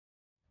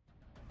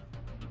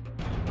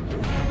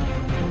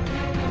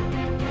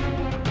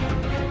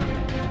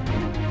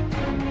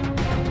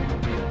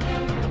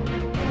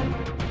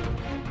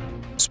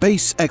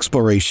Space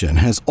exploration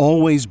has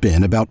always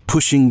been about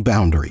pushing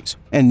boundaries,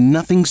 and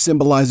nothing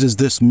symbolizes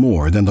this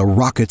more than the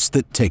rockets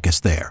that take us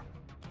there.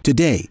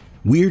 Today,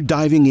 we're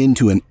diving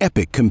into an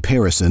epic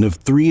comparison of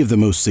three of the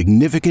most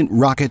significant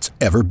rockets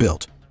ever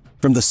built.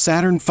 From the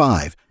Saturn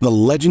V, the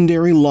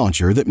legendary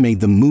launcher that made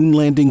the moon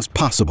landings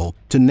possible,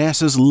 to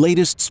NASA's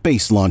latest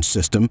space launch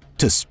system,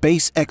 to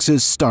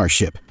SpaceX's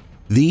Starship.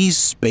 These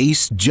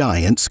space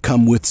giants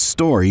come with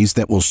stories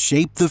that will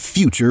shape the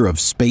future of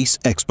space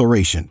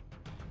exploration.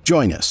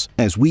 Join us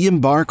as we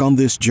embark on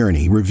this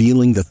journey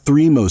revealing the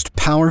three most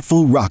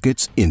powerful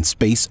rockets in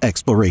space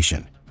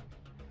exploration.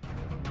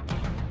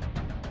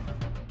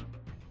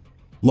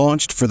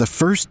 Launched for the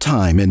first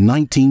time in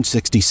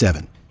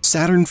 1967,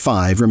 Saturn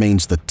V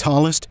remains the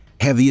tallest,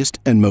 heaviest,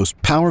 and most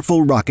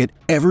powerful rocket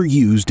ever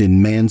used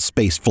in manned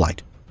spaceflight,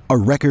 a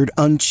record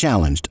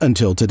unchallenged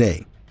until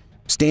today.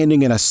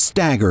 Standing at a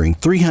staggering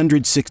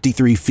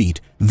 363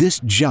 feet, this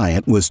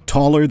giant was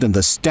taller than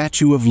the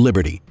Statue of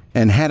Liberty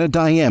and had a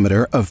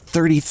diameter of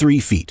 33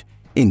 feet,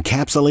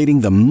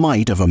 encapsulating the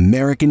might of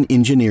American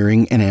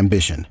engineering and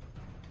ambition.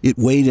 It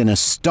weighed an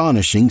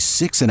astonishing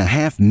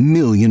 6.5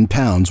 million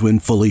pounds when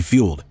fully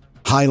fueled,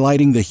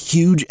 highlighting the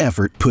huge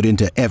effort put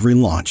into every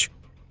launch.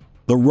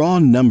 The raw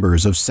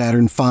numbers of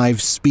Saturn V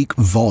speak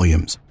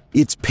volumes.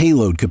 Its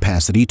payload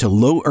capacity to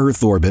low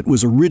Earth orbit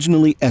was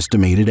originally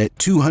estimated at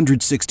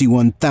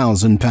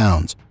 261,000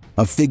 pounds,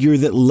 a figure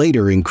that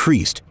later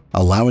increased,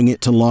 allowing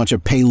it to launch a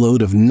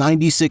payload of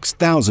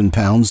 96,000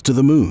 pounds to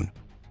the moon.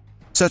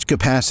 Such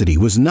capacity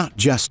was not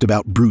just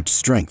about brute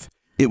strength.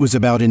 It was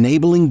about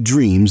enabling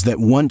dreams that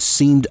once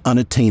seemed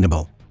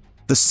unattainable.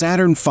 The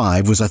Saturn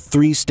V was a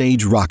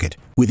three-stage rocket,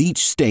 with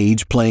each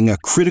stage playing a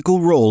critical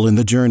role in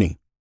the journey.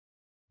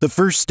 The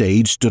first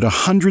stage stood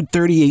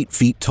 138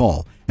 feet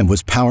tall and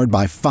was powered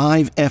by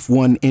 5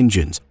 F1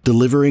 engines,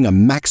 delivering a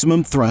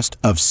maximum thrust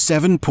of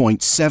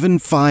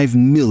 7.75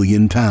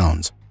 million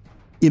pounds.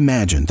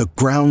 Imagine the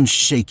ground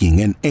shaking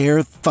and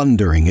air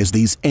thundering as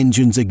these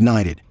engines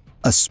ignited,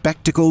 a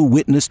spectacle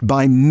witnessed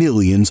by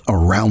millions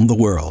around the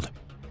world.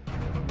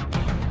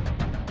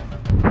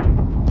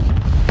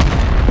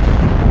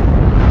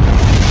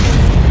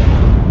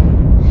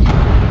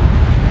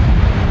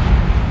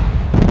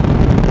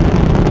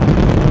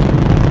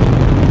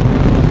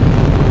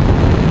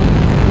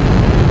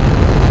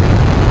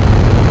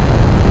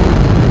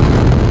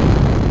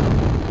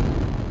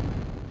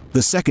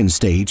 The second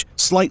stage,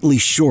 slightly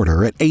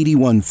shorter at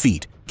 81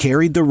 feet,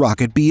 carried the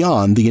rocket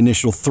beyond the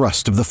initial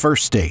thrust of the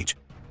first stage.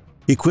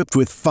 Equipped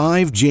with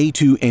 5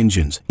 J2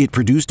 engines, it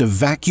produced a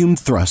vacuum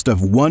thrust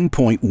of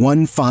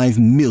 1.15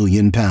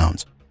 million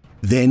pounds.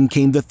 Then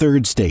came the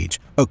third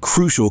stage, a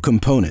crucial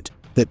component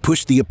that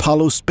pushed the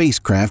Apollo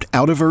spacecraft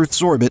out of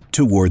Earth's orbit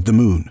toward the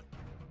moon.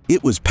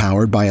 It was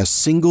powered by a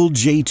single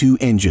J2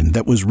 engine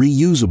that was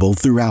reusable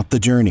throughout the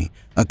journey,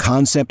 a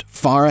concept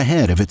far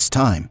ahead of its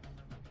time.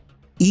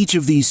 Each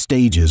of these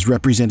stages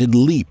represented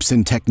leaps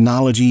in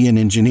technology and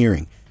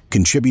engineering,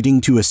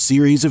 contributing to a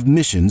series of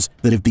missions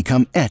that have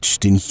become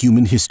etched in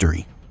human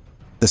history.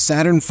 The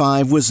Saturn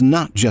V was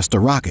not just a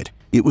rocket,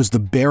 it was the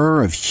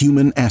bearer of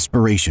human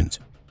aspirations.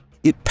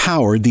 It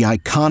powered the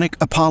iconic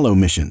Apollo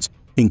missions,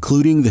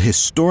 including the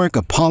historic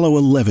Apollo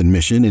 11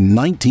 mission in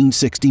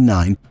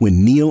 1969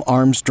 when Neil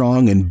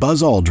Armstrong and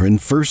Buzz Aldrin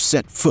first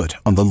set foot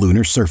on the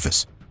lunar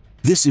surface.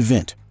 This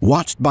event,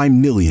 watched by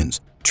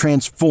millions,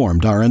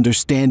 transformed our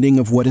understanding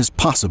of what is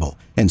possible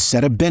and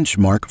set a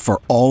benchmark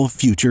for all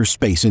future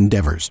space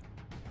endeavors.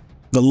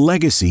 The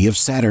legacy of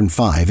Saturn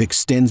V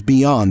extends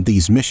beyond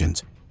these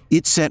missions.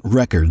 It set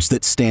records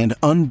that stand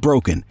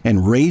unbroken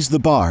and raise the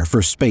bar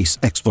for space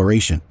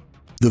exploration.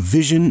 The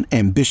vision,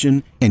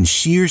 ambition, and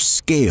sheer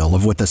scale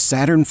of what the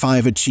Saturn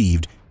V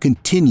achieved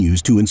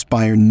continues to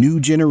inspire new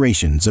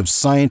generations of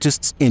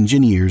scientists,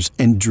 engineers,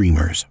 and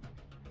dreamers.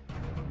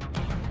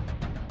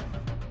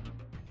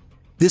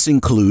 This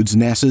includes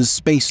NASA's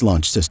Space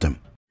Launch System.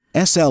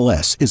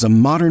 SLS is a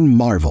modern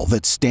marvel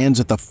that stands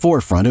at the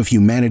forefront of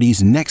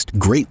humanity's next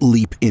great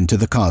leap into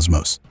the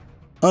cosmos.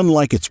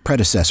 Unlike its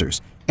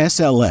predecessors,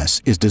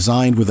 SLS is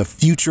designed with a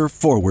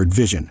future-forward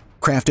vision,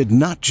 crafted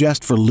not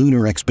just for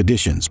lunar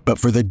expeditions but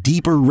for the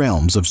deeper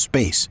realms of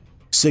space,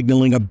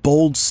 signaling a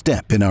bold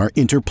step in our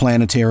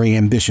interplanetary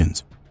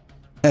ambitions.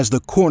 As the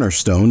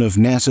cornerstone of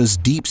NASA's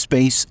deep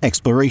space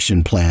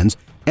exploration plans,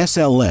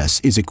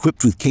 SLS is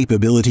equipped with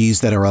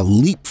capabilities that are a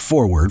leap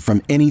forward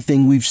from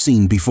anything we've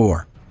seen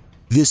before.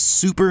 This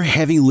super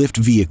heavy-lift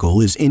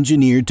vehicle is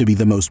engineered to be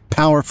the most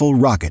powerful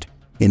rocket,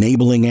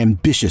 enabling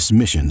ambitious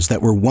missions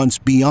that were once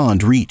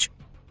beyond reach.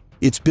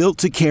 It's built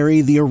to carry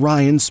the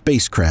Orion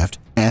spacecraft,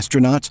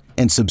 astronauts,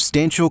 and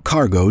substantial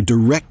cargo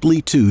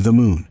directly to the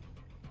moon.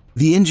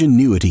 The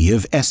ingenuity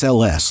of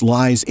SLS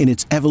lies in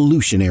its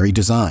evolutionary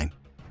design.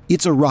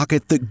 It's a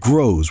rocket that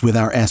grows with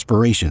our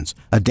aspirations,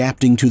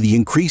 adapting to the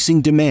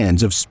increasing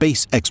demands of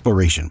space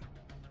exploration.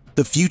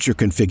 The future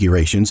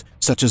configurations,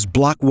 such as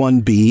Block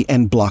 1B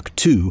and Block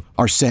 2,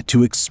 are set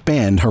to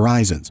expand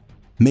horizons,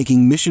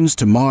 making missions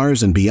to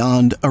Mars and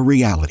beyond a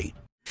reality.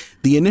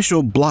 The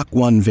initial Block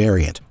 1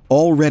 variant,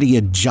 already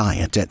a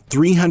giant at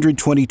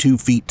 322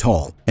 feet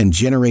tall and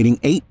generating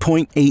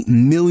 8.8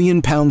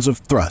 million pounds of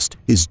thrust,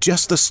 is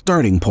just the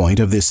starting point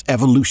of this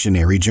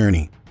evolutionary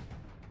journey.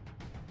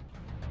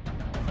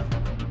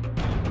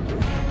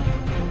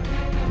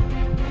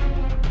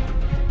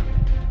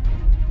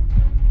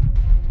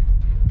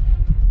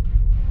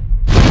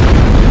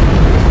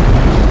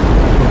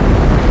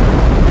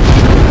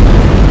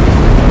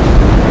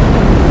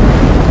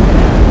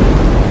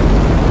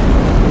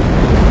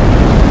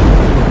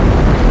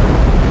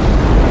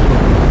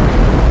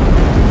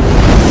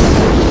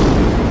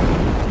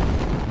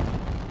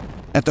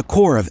 At the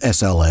core of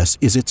SLS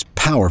is its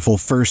powerful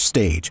first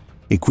stage,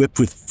 equipped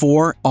with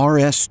 4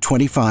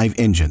 RS-25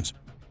 engines.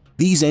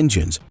 These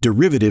engines,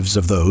 derivatives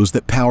of those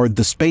that powered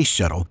the space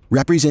shuttle,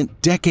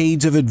 represent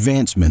decades of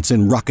advancements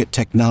in rocket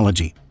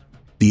technology.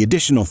 The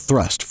additional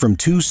thrust from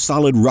 2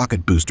 solid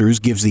rocket boosters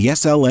gives the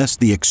SLS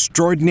the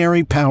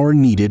extraordinary power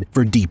needed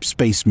for deep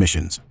space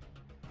missions.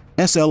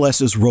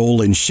 SLS's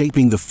role in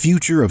shaping the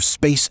future of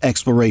space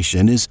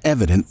exploration is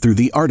evident through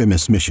the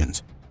Artemis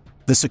missions.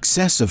 The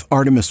success of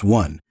Artemis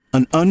I,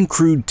 an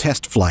uncrewed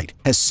test flight,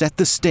 has set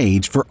the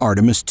stage for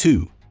Artemis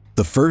II,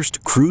 the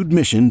first crewed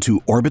mission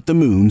to orbit the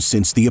Moon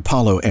since the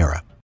Apollo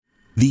era.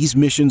 These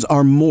missions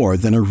are more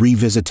than a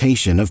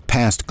revisitation of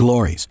past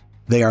glories.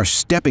 They are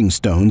stepping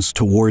stones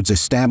towards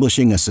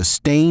establishing a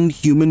sustained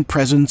human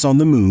presence on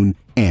the Moon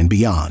and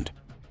beyond.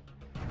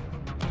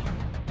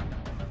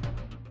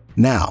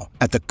 Now,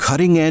 at the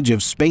cutting edge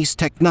of space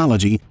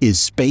technology is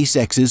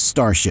SpaceX's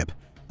Starship,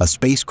 a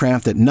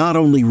spacecraft that not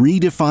only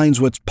redefines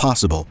what's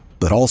possible,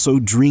 but also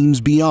dreams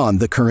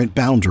beyond the current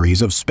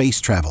boundaries of space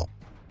travel.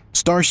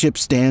 Starship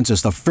stands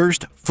as the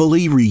first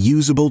fully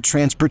reusable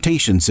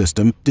transportation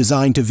system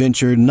designed to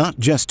venture not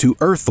just to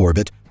Earth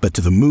orbit, but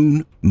to the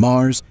Moon,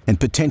 Mars, and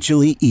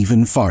potentially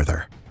even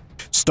farther.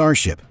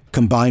 Starship,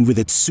 combined with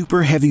its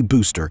super heavy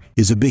booster,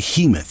 is a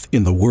behemoth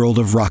in the world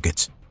of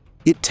rockets.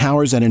 It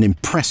towers at an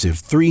impressive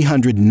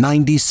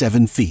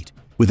 397 feet,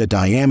 with a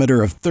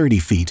diameter of 30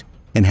 feet,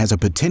 and has a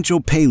potential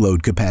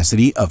payload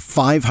capacity of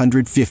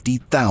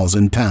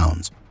 550,000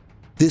 pounds.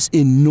 This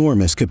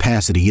enormous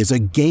capacity is a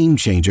game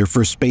changer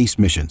for space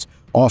missions,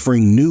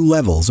 offering new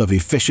levels of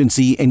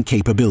efficiency and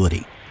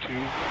capability. 2, 1.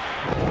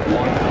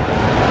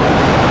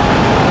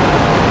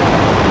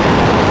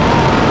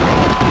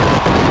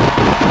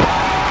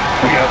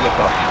 We have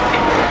liftoff.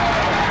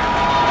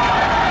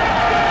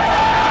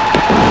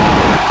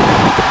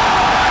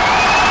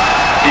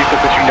 Vehicle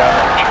pitching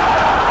downrange.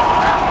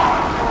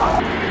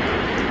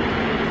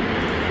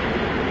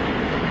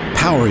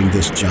 Powering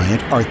this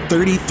giant are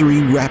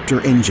 33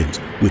 Raptor engines,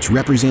 which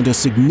represent a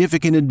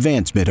significant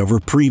advancement over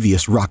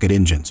previous rocket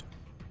engines.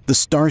 The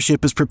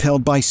Starship is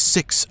propelled by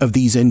 6 of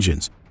these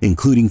engines,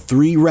 including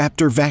 3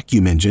 Raptor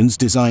vacuum engines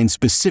designed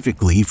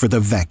specifically for the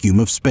vacuum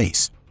of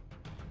space.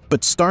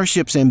 But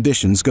Starship's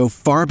ambitions go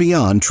far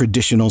beyond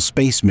traditional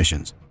space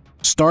missions.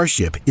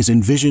 Starship is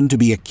envisioned to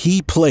be a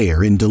key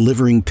player in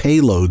delivering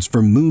payloads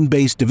for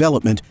moon-based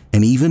development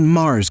and even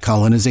Mars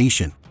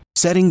colonization,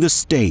 setting the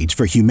stage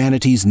for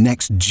humanity's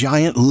next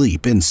giant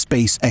leap in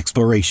space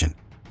exploration.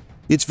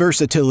 Its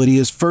versatility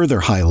is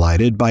further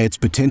highlighted by its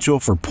potential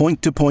for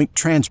point-to-point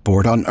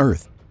transport on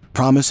Earth,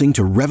 promising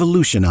to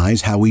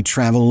revolutionize how we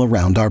travel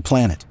around our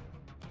planet.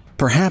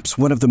 Perhaps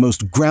one of the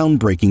most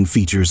groundbreaking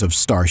features of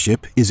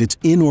Starship is its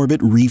in-orbit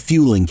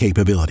refueling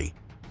capability.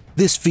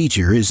 This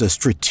feature is a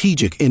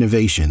strategic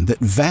innovation that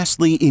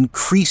vastly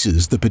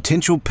increases the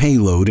potential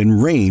payload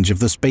and range of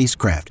the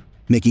spacecraft,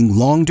 making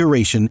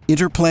long-duration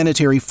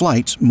interplanetary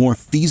flights more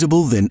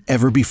feasible than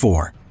ever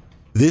before.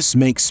 This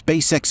makes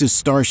SpaceX's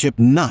Starship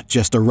not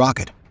just a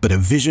rocket, but a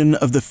vision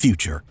of the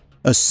future,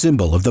 a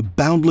symbol of the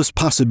boundless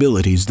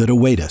possibilities that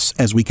await us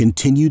as we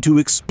continue to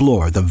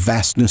explore the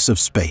vastness of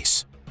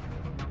space.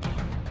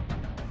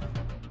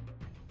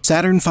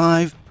 Saturn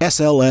V,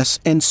 SLS,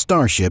 and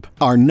Starship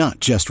are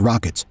not just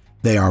rockets.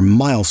 They are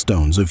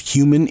milestones of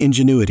human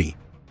ingenuity,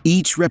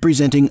 each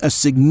representing a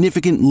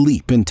significant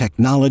leap in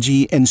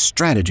technology and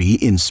strategy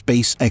in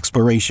space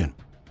exploration.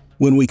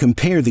 When we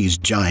compare these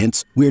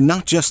giants, we're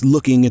not just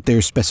looking at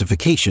their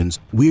specifications,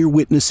 we're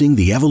witnessing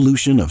the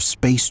evolution of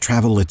space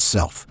travel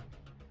itself.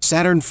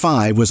 Saturn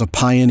V was a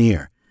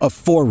pioneer, a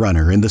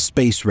forerunner in the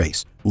space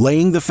race,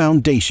 laying the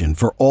foundation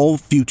for all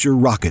future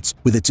rockets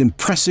with its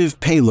impressive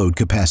payload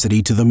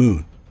capacity to the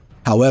Moon.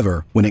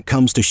 However, when it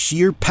comes to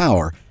sheer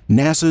power,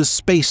 NASA's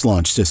Space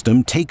Launch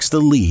System takes the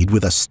lead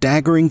with a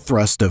staggering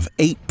thrust of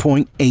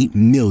 8.8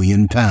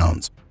 million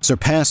pounds,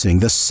 surpassing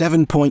the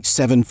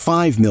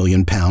 7.75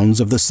 million pounds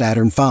of the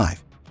Saturn V.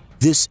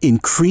 This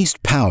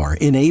increased power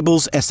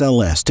enables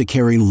SLS to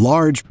carry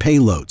large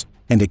payloads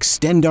and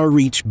extend our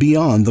reach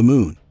beyond the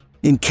Moon,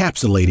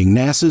 encapsulating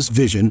NASA's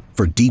vision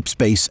for deep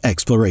space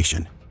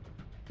exploration.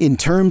 In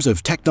terms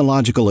of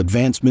technological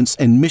advancements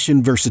and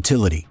mission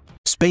versatility,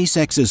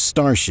 SpaceX's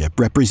Starship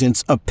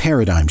represents a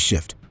paradigm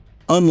shift.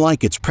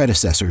 Unlike its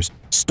predecessors,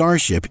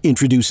 Starship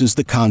introduces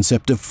the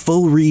concept of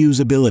full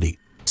reusability,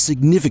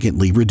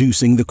 significantly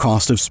reducing the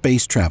cost of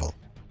space travel.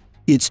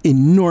 Its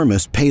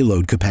enormous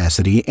payload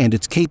capacity and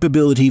its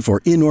capability for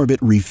in-orbit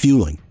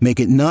refueling make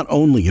it not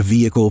only a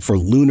vehicle for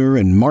lunar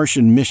and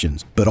Martian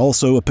missions, but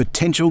also a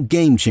potential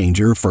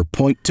game-changer for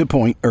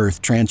point-to-point Earth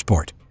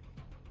transport.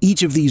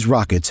 Each of these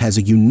rockets has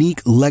a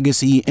unique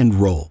legacy and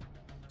role.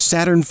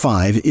 Saturn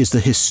V is the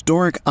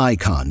historic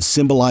icon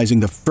symbolizing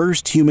the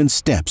first human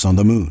steps on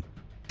the Moon.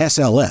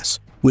 SLS,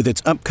 with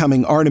its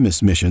upcoming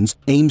Artemis missions,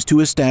 aims to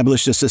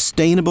establish a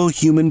sustainable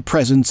human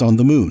presence on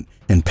the Moon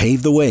and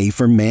pave the way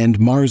for manned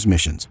Mars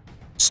missions.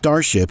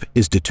 Starship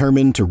is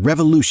determined to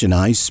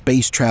revolutionize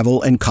space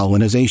travel and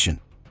colonization,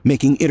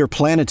 making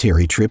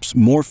interplanetary trips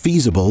more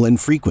feasible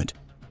and frequent.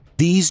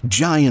 These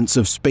giants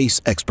of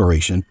space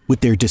exploration,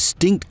 with their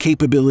distinct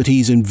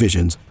capabilities and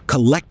visions,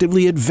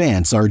 collectively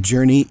advance our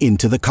journey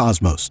into the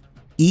cosmos,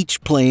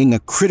 each playing a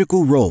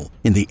critical role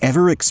in the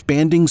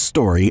ever-expanding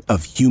story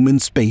of human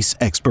space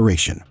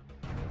exploration.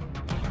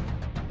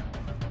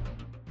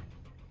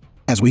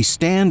 As we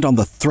stand on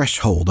the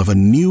threshold of a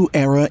new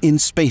era in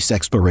space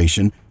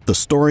exploration, the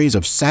stories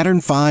of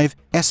Saturn V,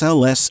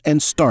 SLS,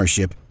 and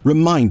Starship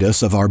remind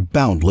us of our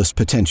boundless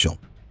potential.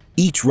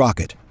 Each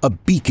rocket, a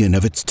beacon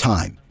of its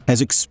time, has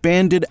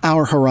expanded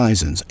our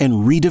horizons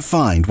and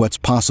redefined what's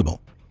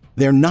possible.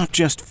 They're not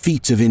just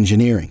feats of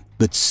engineering,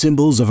 but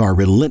symbols of our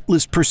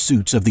relentless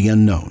pursuits of the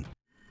unknown.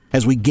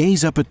 As we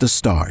gaze up at the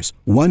stars,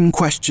 one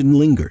question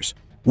lingers: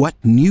 what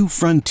new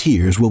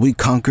frontiers will we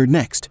conquer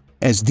next,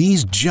 as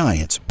these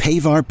giants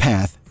pave our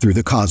path through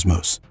the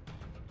cosmos?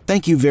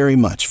 Thank you very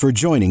much for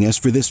joining us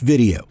for this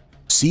video.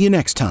 See you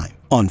next time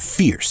on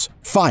Fierce,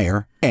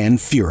 Fire,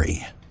 and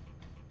Fury.